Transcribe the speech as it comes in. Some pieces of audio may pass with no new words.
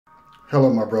Hello,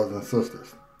 my brothers and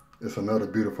sisters. It's another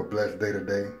beautiful, blessed day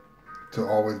today to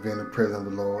always be in the presence of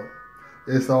the Lord.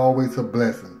 It's always a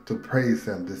blessing to praise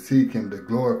Him, to seek Him, to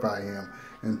glorify Him,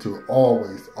 and to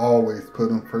always put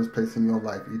Him first place in your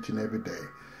life each and every day.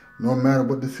 No matter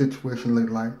what the situation look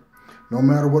like, no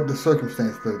matter what the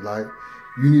circumstance look like,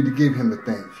 you need to give Him the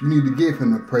thanks. You need to give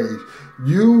Him the praise.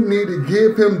 You need to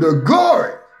give Him the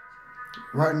glory.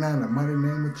 Right now, in the mighty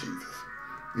name of Jesus.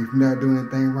 If you're not doing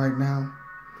anything right now,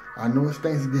 I know it's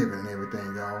Thanksgiving and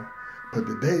everything, y'all, but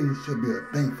today should be a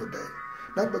thankful day.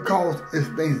 Not because it's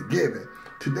Thanksgiving.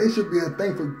 Today should be a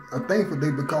thankful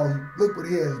day because look what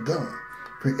He has done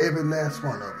for every last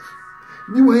one of us.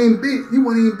 You wouldn't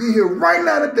even be here right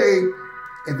now today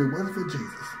if it wasn't for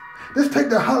Jesus. Let's take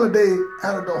the holiday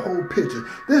out of the whole picture.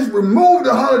 Let's remove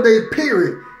the holiday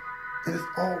period. And it's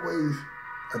always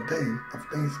a day of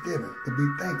Thanksgiving to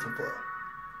be thankful for.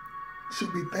 You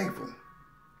should be thankful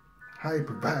how He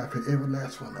provides for every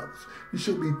last one of us. You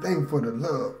should be thankful for the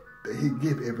love that He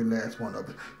gives every last one of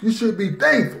us. You should be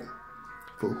thankful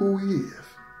for who He is.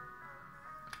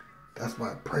 That's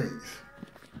why praise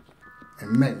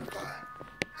and magnify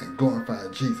and glorify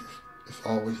Jesus is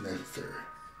always necessary.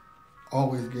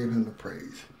 Always give Him the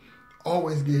praise.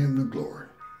 Always give Him the glory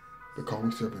because we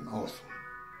serve an awesome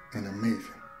and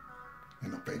amazing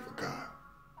and a faithful God.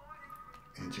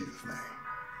 In Jesus' name.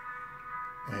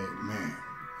 Amen.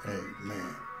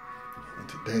 Amen. And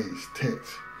today's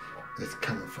text is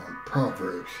coming from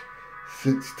Proverbs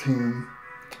 16,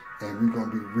 and we're going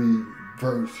to be reading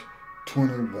verse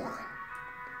 21.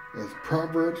 That's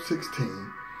Proverbs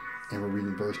 16, and we're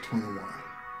reading verse 21.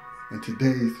 And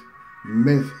today's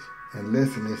message and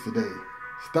lesson is today,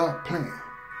 stop playing.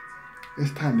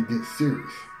 It's time to get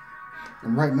serious.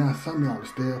 And right now, some of y'all are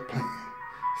still playing.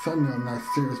 Some of y'all are not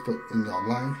serious in your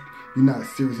life. You're not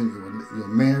serious in your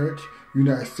marriage. You're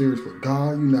not serious with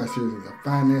God. You're not serious in your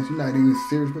finance. You're not even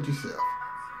serious with yourself.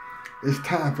 It's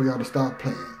time for y'all to stop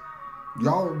playing.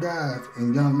 Y'all guys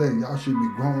and young ladies, y'all should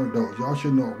be grown adults. Y'all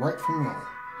should know right from wrong.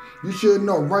 You should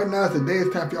know right now today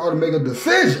is time for y'all to make a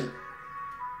decision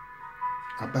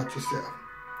about yourself.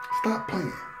 Stop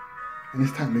playing. And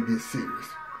it's time to get serious.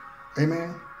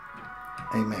 Amen?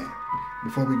 Amen.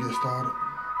 Before we get started,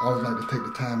 I always like to take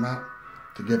the time out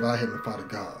to give our Heavenly Father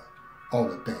God all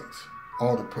the thanks,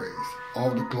 all the praise,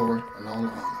 all the glory, and all the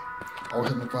honor. Oh,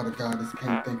 Heavenly Father God, I just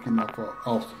can't thank you enough for an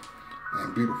awesome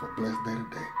and beautiful, blessed day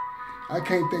today. I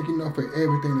can't thank you enough for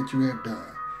everything that you have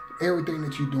done, everything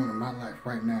that you're doing in my life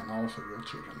right now, and also your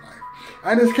children's life.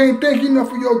 I just can't thank you enough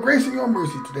for your grace and your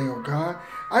mercy today, oh God.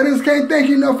 I just can't thank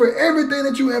you enough for everything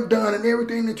that you have done and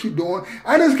everything that you're doing.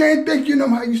 I just can't thank you enough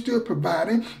how you still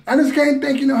providing. I just can't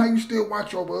thank you enough how you still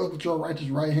watch over us with your righteous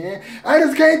right hand. I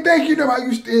just can't thank you enough how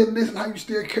you still listen, how you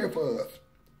still care for us.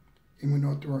 Even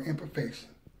though through our imperfection,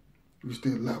 you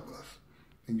still love us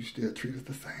and you still treat us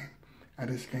the same. I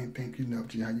just can't thank you enough,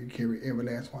 G, how you carry every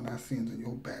last one of our sins on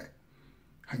your back.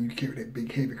 How you carry that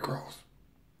big heavy cross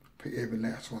for every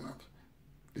last one of us.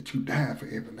 That you died for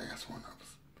every last one of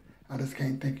us. I just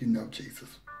can't thank you enough, Jesus,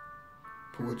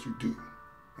 for what you do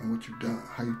and what you've done,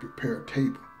 how you prepare a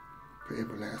table for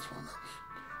every last one of us.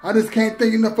 I just can't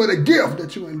thank you enough for the gift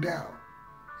that you endow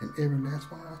in every last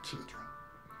one of our children.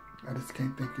 I just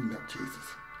can't thank you enough, Jesus.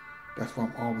 That's why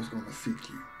I'm always going to seek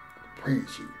you,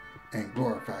 praise you, and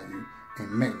glorify you, and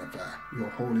magnify your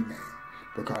holy name,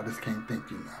 because I just can't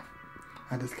thank you enough.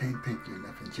 I just can't thank you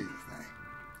enough in Jesus'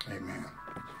 name. Amen.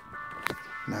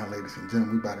 Now, ladies and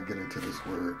gentlemen, we're about to get into this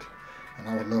word. And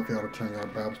I would love for y'all to turn your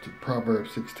Bibles to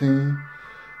Proverbs 16,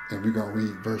 and we're going to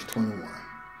read verse 21.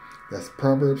 That's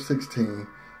Proverbs 16,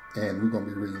 and we're going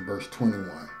to be reading verse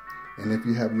 21. And if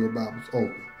you have your Bibles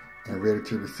open and ready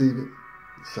to receive it,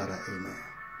 shout out amen.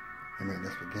 Amen.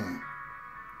 Let's begin.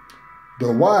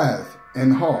 The wise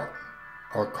in heart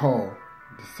are called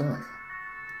discerning,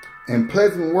 and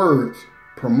pleasant words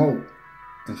promote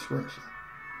instruction.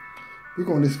 We're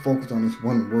going to just focus on this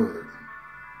one word.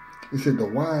 It said the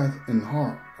wise in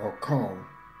heart are called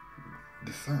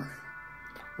discerning.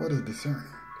 What is discerning?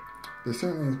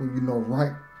 Discerning is when you know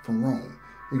right from wrong.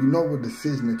 When you know what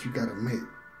decision that you got to make.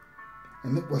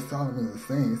 And look what Solomon is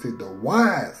saying. It said the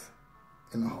wise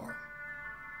in the heart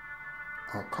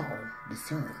are called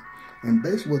discerning. And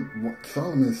basically what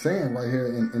Solomon is saying right here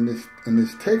in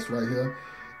this text right here,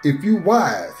 if you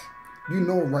wise, you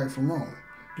know right from wrong.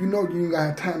 You know you ain't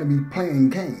got time to be playing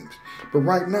games. But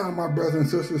right now, my brothers and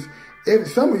sisters,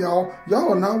 some of y'all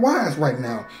are not wise right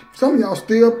now. Some of y'all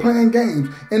still playing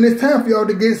games. And it's time for y'all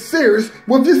to get serious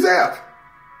with yourself.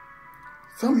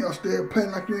 Some of y'all still playing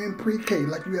like you're in pre-K,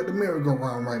 like you at the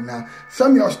merry-go-round right now.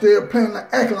 Some of y'all still playing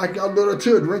like acting like y'all little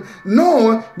children,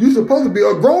 knowing you're supposed to be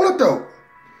a grown adult.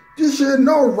 You should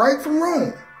know right from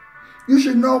wrong. You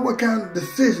should know what kind of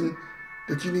decision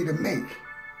that you need to make.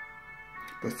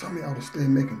 But some of y'all are still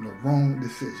making the wrong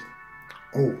decision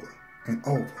over and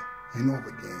over and over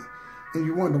again. And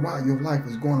you wonder why your life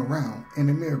is going around in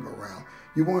the merry-go-round.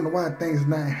 You wonder why things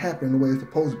not happening the way it's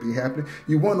supposed to be happening.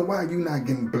 You wonder why you're not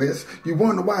getting blessed. You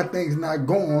wonder why things not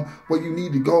going where you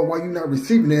need to go, why you're not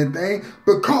receiving anything,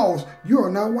 because you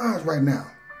are not wise right now.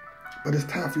 But it's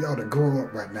time for y'all to grow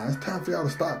up right now. It's time for y'all to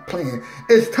start playing.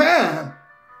 It's time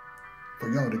for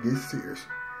y'all to get serious.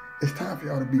 It's time for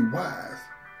y'all to be wise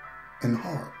in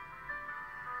heart.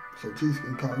 So Jesus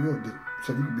can call you,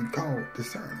 so you can be called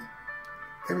discerning.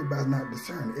 Everybody's not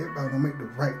discerning. Everybody don't make the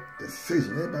right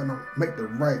decision. Everybody don't make the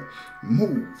right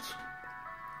moves.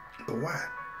 But why?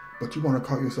 But you want to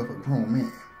call yourself a grown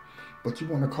man. But you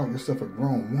want to call yourself a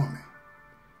grown woman.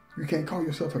 You can't call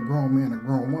yourself a grown man, a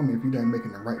grown woman if you're not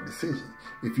making the right decision.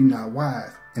 If you're not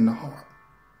wise in the heart.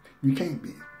 You can't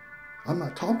be. I'm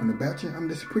not talking about you. I'm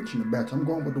just preaching about you. I'm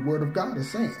going with the word of God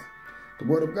is saying. The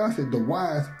word of God said the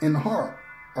wise in the heart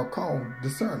are called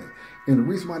discerning. And the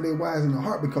reason why they're wise in the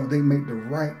heart, because they make the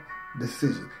right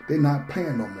decision. They're not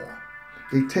playing no more.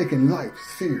 They taking life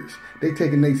serious. They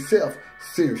taking themselves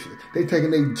seriously. They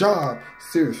taking their job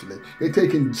seriously. They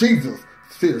taking Jesus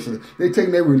seriously. They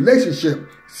taking their relationship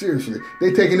seriously.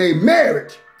 They taking their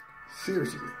marriage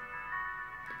seriously.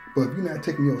 But if you're not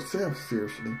taking yourself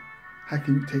seriously, how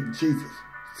can you take Jesus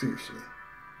seriously?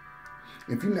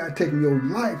 If you're not taking your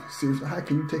life seriously, how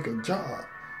can you take a job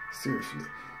seriously?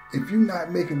 If you're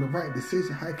not making the right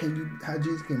decision, how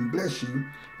Jesus can bless you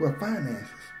with finances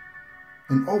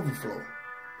and overflow?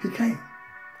 He can't.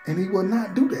 And he will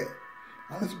not do that.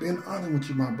 I'm just being honest with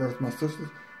you, my brothers, my sisters.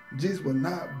 Jesus will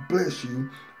not bless you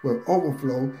with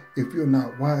overflow if you're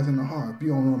not wise in the heart, if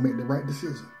you don't want to make the right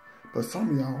decision. But some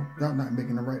of y'all not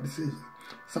making the right decision.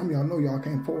 Some of y'all know y'all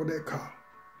can't afford that car.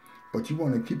 But you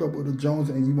want to keep up with the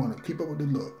Joneses and you want to keep up with the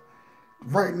look.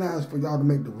 Right now is for y'all to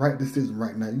make the right decision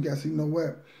right now. You guys, you know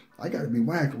what? I got to be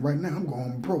wise because right now I'm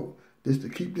going broke just to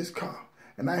keep this car.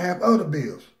 And I have other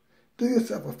bills. Do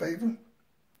yourself a favor.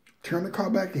 Turn the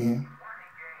car back in.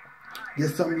 Get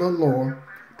something a little lower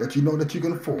that you know that you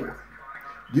can afford.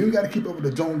 You ain't got to keep up with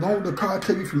the Jones. Don't the car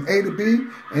take you from A to B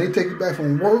and they take you back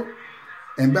from work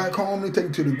and back home. They take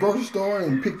you to the grocery store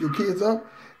and pick your kids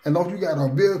up. And if you got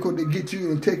a vehicle to get you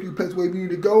and take you place where you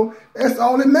need to go, that's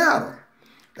all that matters.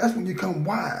 That's when you become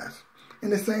wise.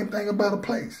 And the same thing about a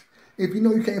place. If you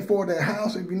know you can't afford that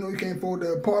house, if you know you can't afford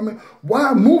the apartment,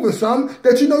 why move in something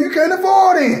that you know you can't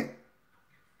afford in?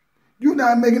 You're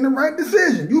not making the right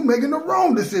decision. You're making the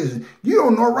wrong decision. You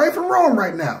don't know right from wrong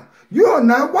right now. You are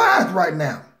not wise right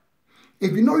now.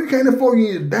 If you know you can't afford,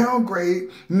 you need to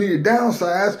downgrade, you need to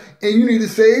downsize, and you need to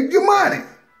save your money.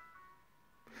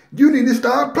 You need to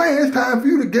start playing. It's time for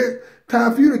you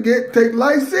to take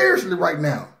life seriously right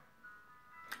now.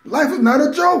 Life is not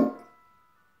a joke.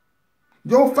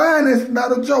 Your finance is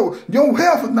not a joke. Your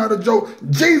health is not a joke.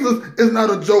 Jesus is not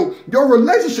a joke. Your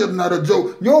relationship is not a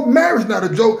joke. Your marriage is not a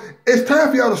joke. It's time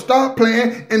for y'all to stop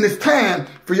playing, and it's time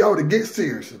for y'all to get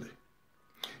seriously.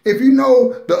 If you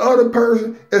know the other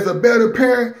person is a better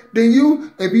parent than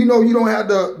you, if you know you don't have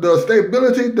the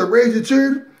stability to raise your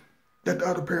children, let the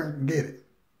other parent get it.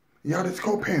 Y'all just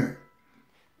co-parent.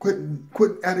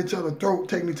 Quit at each other's throat,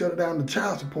 taking each other down to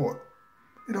child support.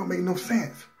 It don't make no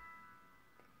sense.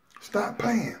 Stop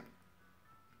playing.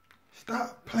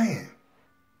 Stop playing.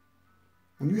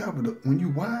 When you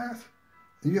wise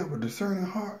and you have a discerning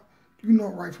heart, you know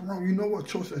right from wrong. You know what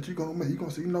choice that you're going to make. You're going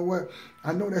to say, you know what?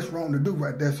 I know that's wrong to do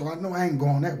right there, so I know I ain't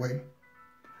going that way.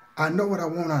 I know what I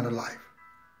want out of life.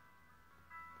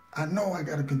 I know I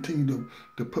got to continue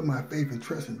to put my faith and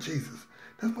trust in Jesus.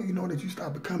 That's when you know that you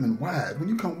start becoming wise. When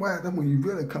you become wise, that's when you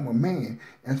really become a man.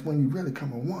 That's when you really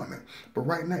become a woman. But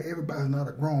right now, everybody's not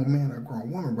a grown man or a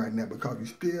grown woman right now because you're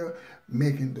still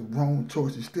making the wrong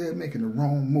choices. You're still making the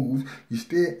wrong moves. You're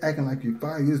still acting like you're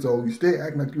 5 years old. You're still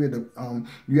acting like you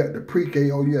at the pre-K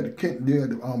or you at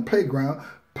the playground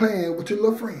playing with your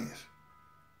little friends.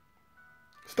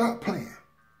 Stop playing.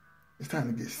 It's time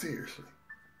to get seriously.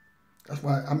 That's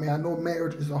why, I know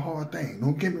marriage is a hard thing.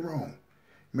 Don't get me wrong.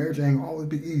 Marriage ain't gonna always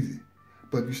be easy.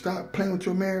 But if you start playing with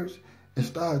your marriage and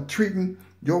start treating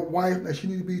your wife like she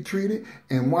needs to be treated,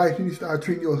 and wife, you need to start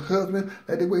treating your husband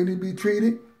like the way you need to be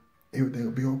treated, everything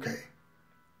will be okay.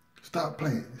 Stop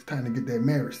playing. It's time to get that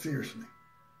marriage seriously.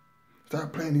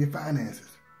 Start playing your finances.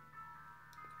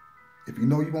 If you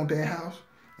know you want that house,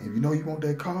 and if you know you want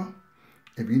that car,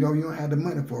 If you know you don't have the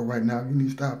money for it right now, you need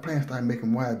to start playing, start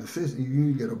making wise decisions. You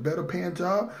need to get a better paying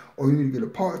job, or you need to get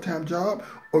a part-time job,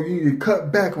 or you need to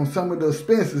cut back on some of the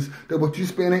expenses that what you're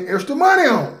spending extra money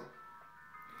on.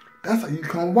 That's how you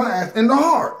become wise in the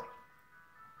heart.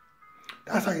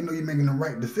 That's how you know you're making the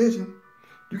right decision.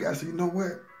 You got to say, you know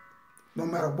what? No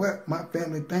matter what my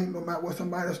family think, no matter what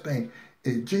somebody else think,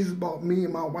 if Jesus brought me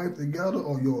and my wife together,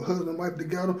 or your husband and wife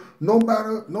together, no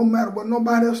matter what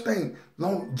nobody else think,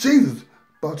 long Jesus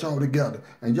brought y'all together,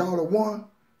 and y'all are one,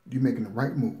 you're making the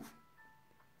right move.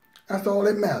 That's all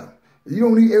that matters. You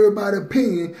don't need everybody's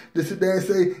opinion to sit there and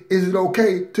say, is it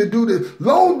okay to do this?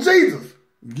 Long Jesus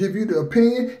give you the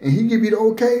opinion and he give you the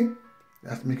okay,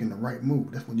 that's making the right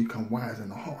move. That's when you come wise in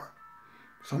the heart.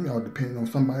 Some of y'all depending on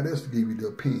somebody else to give you the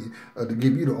opinion or to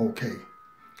give you the okay.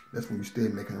 That's when you still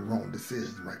making the wrong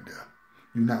decisions right there.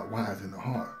 You're not wise in the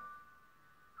heart.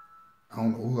 I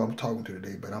don't know who I'm talking to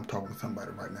today, but I'm talking to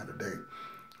somebody right now today.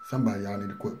 Somebody y'all need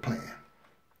to quit playing.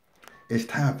 It's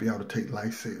time for y'all to take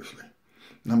life seriously.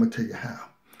 And I'm going to tell you how.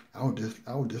 I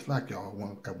was just like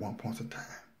y'all at one point in time.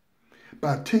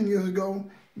 About 10 years ago,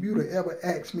 if you'd have ever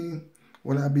asked me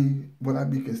would I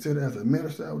be considered as a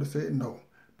minister, I would have said no.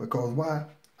 Because why?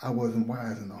 I wasn't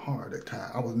wise in the heart at that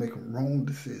time. I was making wrong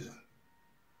decisions.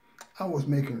 I was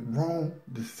making wrong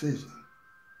decisions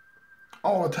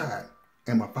all the time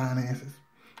in my finances,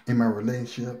 in my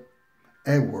relationship,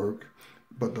 at work.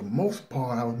 But the most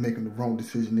part I was making the wrong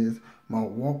decision is my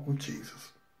walk with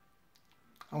Jesus.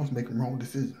 I was making wrong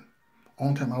decisions.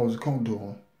 Only time I was going to do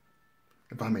them,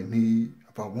 if I'm in need,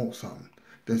 if I want something,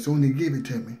 then soon as he give it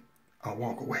to me, I'll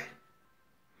walk away.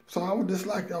 So I was just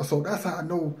like y'all. So that's how I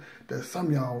know that some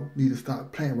of y'all need to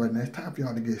stop playing right now. It's time for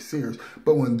y'all to get serious.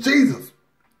 But when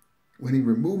he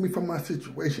removed me from my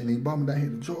situation, and he brought me down here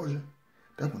to Georgia,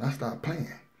 that's when I started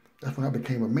playing. That's when I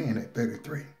became a man at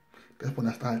 33. That's when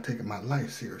I started taking my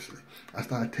life seriously. I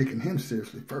started taking him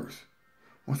seriously first.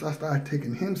 Once I started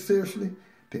taking him seriously,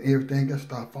 then everything else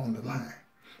started falling in line.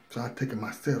 So I started taking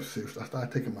myself seriously. I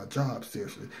started taking my job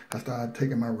seriously. I started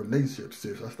taking my relationship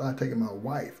seriously. I started taking my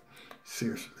wife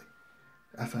seriously.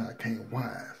 That's how I came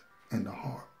wise in the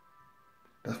heart.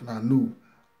 That's when I knew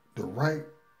the right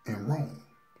and wrong.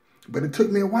 But it took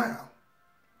me a while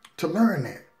to learn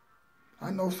that.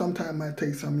 I know sometimes it might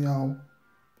take some of y'all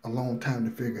a long time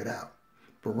to figure it out.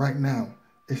 But right now,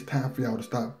 it's time for y'all to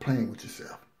stop playing with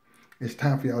yourself. It's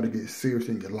time for y'all to get serious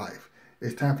in your life.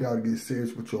 It's time for y'all to get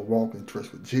serious with your walk and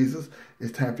trust with Jesus.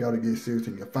 It's time for y'all to get serious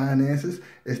in your finances.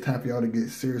 It's time for y'all to get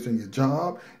serious in your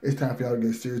job. It's time for y'all to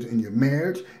get serious in your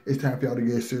marriage. It's time for y'all to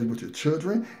get serious with your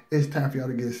children. It's time for y'all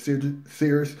to get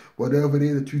serious, whatever it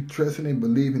is that you trust in and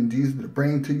believe in Jesus to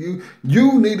bring to you.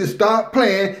 You need to stop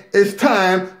playing. It's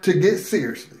time to get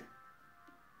seriously.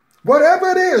 Whatever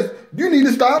it is, you need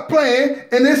to stop playing,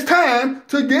 and it's time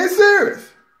to get serious.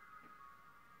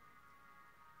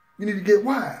 You need to get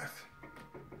wise.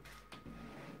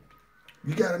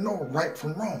 You got to know right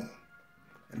from wrong.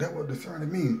 And that's what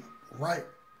discerning means. Right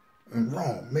and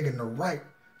wrong. Making the right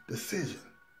decision.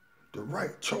 The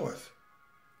right choice.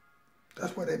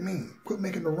 That's what that means. Quit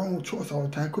making the wrong choice all the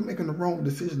time. Quit making the wrong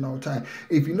decision all the time.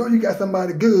 If you know you got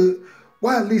somebody good,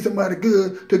 why leave somebody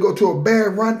good to go to a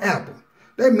bad rotten apple?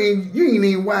 That means you ain't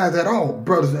even wise at all,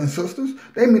 brothers and sisters.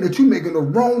 That means that you're making the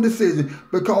wrong decision,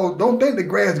 because don't think the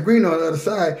grass is green on the other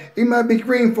side. It might be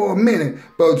green for a minute,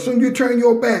 but as soon as you turn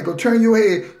your back or turn your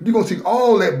head, you're going to see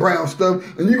all that brown stuff,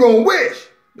 and you're going to wish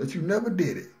that you never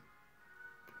did it.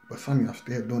 But some of y'all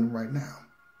still doing it right now.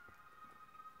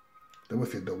 That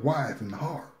was it. The wise in the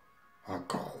heart are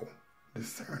called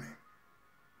discerning.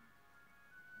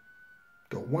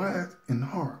 The wise in the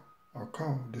heart are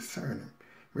called discerning.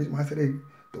 The reason why I say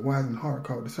the wise in heart are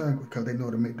called discerning, because they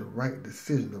know to make the right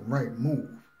decision, the right move.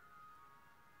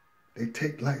 They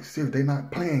take life serious. They're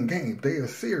not playing games. They are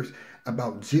serious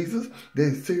about Jesus.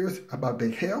 They're serious about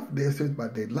their health. They're serious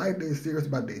about their life. They're serious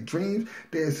about their dreams.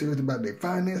 They're serious about their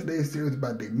finance. They're serious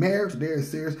about their marriage. They're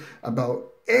serious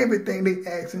about everything they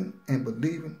asking and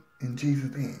believing in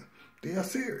Jesus in. They are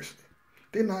serious.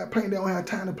 They're not playing. They don't have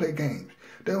time to play games.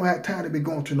 They don't have time to be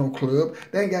going to no club.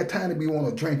 They ain't got time to be want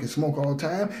to drink and smoke all the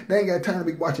time. They ain't got time to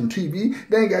be watching TV.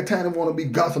 They ain't got time to want to be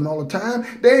gossiping all the time.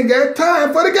 They ain't got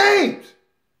time for the games.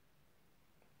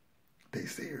 They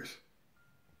serious.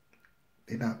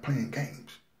 They're not playing games.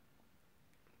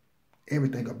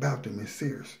 Everything about them is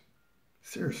serious.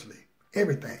 Seriously.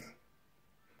 Everything.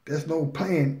 There's no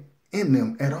playing in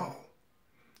them at all.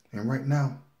 And right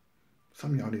now,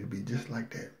 some of y'all need to be just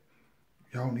like that.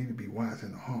 Y'all need to be wise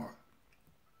in the heart.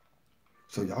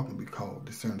 So y'all can be called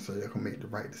discerning, so y'all can make the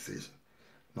right decision.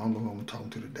 And I don't know who I'm talking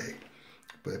to today.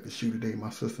 But if it's you today, my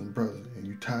sisters and brothers, and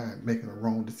you tired of making a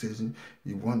wrong decision,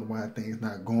 you wonder why things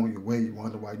not going your way, you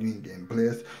wonder why you ain't getting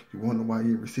blessed, you wonder why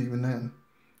you ain't receiving nothing,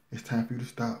 it's time for you to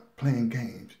stop playing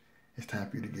games. It's time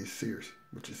for you to get serious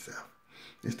with yourself.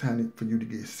 It's time for you to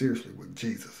get seriously with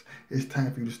Jesus. It's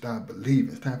time for you to start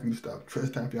believing. It's time for you to stop trusting.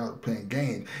 It's time for y'all to playing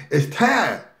games. It's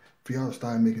time for y'all to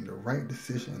start making the right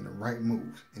decision and the right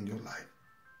moves in your life.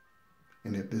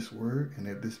 And if this word and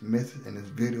if this message and this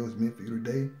video is meant for you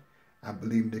today, I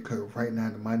believe and declare right now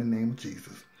in the mighty name of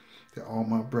Jesus that all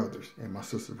my brothers and my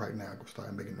sisters right now are going to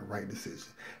start making the right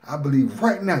decision. I believe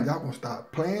right now y'all going to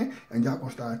start playing and y'all going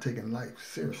to start taking life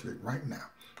seriously right now.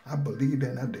 I believe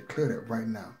that and I declare that right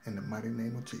now in the mighty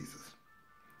name of Jesus.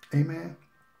 Amen.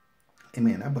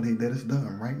 Amen. I believe that it's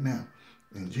done right now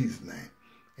in Jesus' name.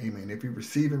 Amen. If you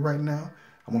receive it right now,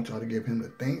 I want y'all to give him the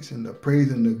thanks and the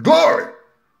praise and the glory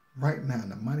right now in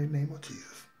the mighty name of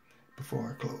Jesus. Before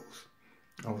I close,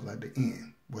 I would like to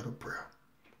end with a prayer.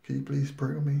 Can you please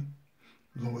pray with me?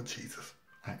 Lord Jesus,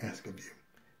 I ask of you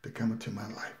to come into my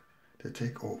life, to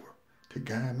take over, to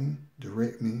guide me,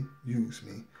 direct me, use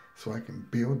me, so I can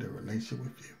build a relationship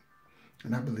with you.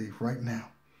 And I believe right now,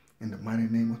 in the mighty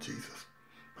name of Jesus,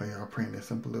 while y'all praying that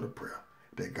simple little prayer,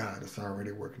 that God is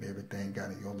already working everything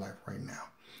God in your life right now.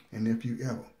 And if you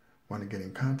ever want to get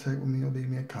in contact with me or leave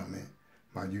me a comment,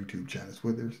 my YouTube channel is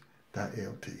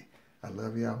Withers.Lt. I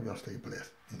love y'all. Y'all stay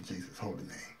blessed. In Jesus' holy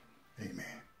name,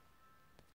 amen.